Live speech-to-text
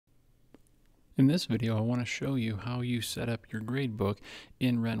In this video, I want to show you how you set up your gradebook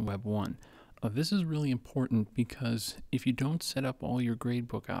in RenWeb One. This is really important because if you don't set up all your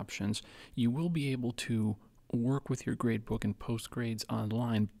gradebook options, you will be able to work with your gradebook and post grades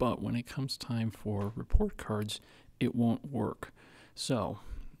online, but when it comes time for report cards, it won't work. So,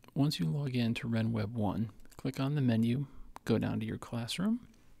 once you log in to RenWeb One, click on the menu, go down to your classroom.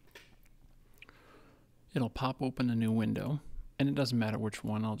 It'll pop open a new window. And it doesn't matter which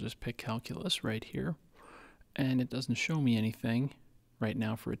one, I'll just pick calculus right here. And it doesn't show me anything right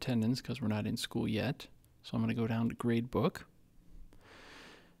now for attendance because we're not in school yet. So I'm going to go down to Gradebook.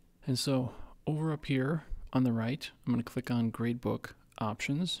 And so over up here on the right, I'm going to click on Gradebook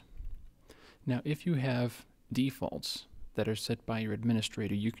Options. Now if you have defaults that are set by your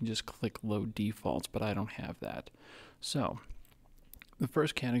administrator, you can just click Load Defaults, but I don't have that. So the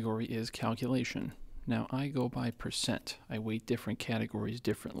first category is Calculation. Now I go by percent. I weight different categories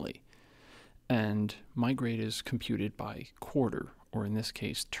differently. And my grade is computed by quarter, or in this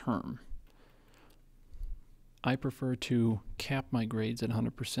case, term. I prefer to cap my grades at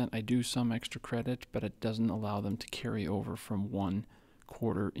 100%. I do some extra credit, but it doesn't allow them to carry over from one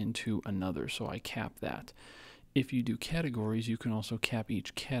quarter into another, so I cap that. If you do categories, you can also cap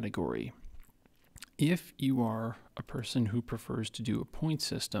each category. If you are a person who prefers to do a point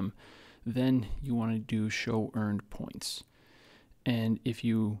system, then you want to do show earned points. And if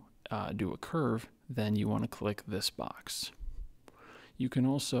you do a curve, then you want to click this box. You can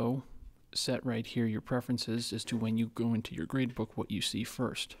also set right here your preferences as to when you go into your gradebook what you see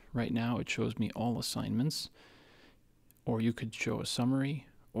first. Right now it shows me all assignments, or you could show a summary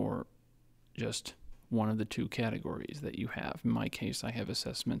or just one of the two categories that you have. In my case, I have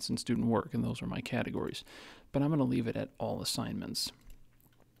assessments and student work, and those are my categories. But I'm going to leave it at all assignments.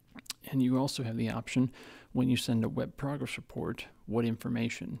 And you also have the option when you send a web progress report, what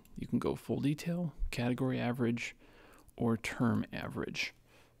information. You can go full detail, category average, or term average.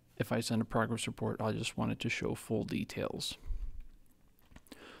 If I send a progress report, I just want it to show full details.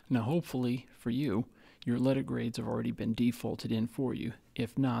 Now hopefully for you, your letter grades have already been defaulted in for you.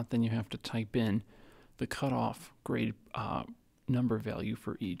 If not, then you have to type in the cutoff grade number value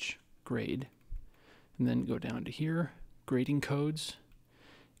for each grade. And then go down to here, grading codes.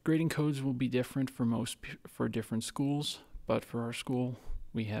 Grading codes will be different for different schools, but for our school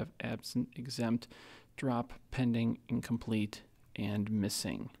we have absent, exempt, drop, pending, incomplete, and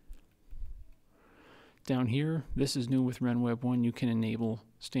missing. Down here, this is new with RenWeb One, you can enable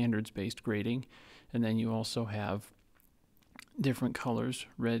standards-based grading, and then you also have different colors,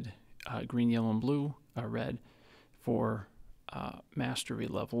 red, green, yellow, and blue, red for mastery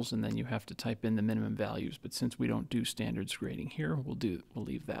levels, and then you have to type in the minimum values. But since we don't do standards grading here, we'll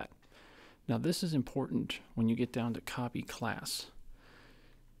leave that. Now this is important when you get down to copy class,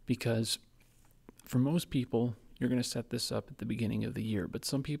 because for most people you're going to set this up at the beginning of the year, but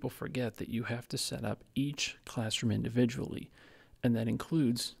some people forget that you have to set up each classroom individually, and that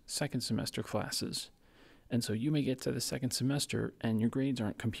includes second semester classes. And so you may get to the second semester and your grades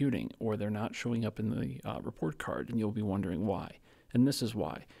aren't computing, or they're not showing up in the report card, and you'll be wondering why. And this is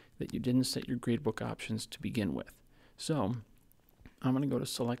why, that you didn't set your gradebook options to begin with. So I'm going to go to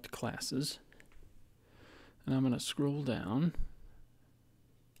Select Classes, and I'm going to scroll down.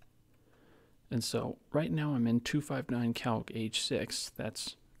 And so right now I'm in 259 Calc H6,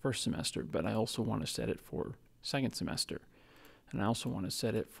 that's first semester, but I also want to set it for second semester. And I also want to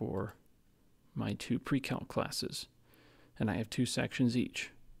set it for my two pre-calc classes, and I have two sections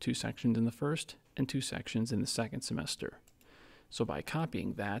each, two sections in the first and two sections in the second semester. So by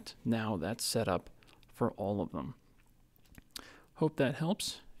copying that, now that's set up for all of them. Hope that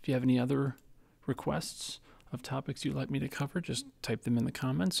helps. If you have any other requests of topics you'd like me to cover, just type them in the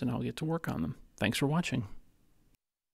comments and I'll get to work on them. Thanks for watching.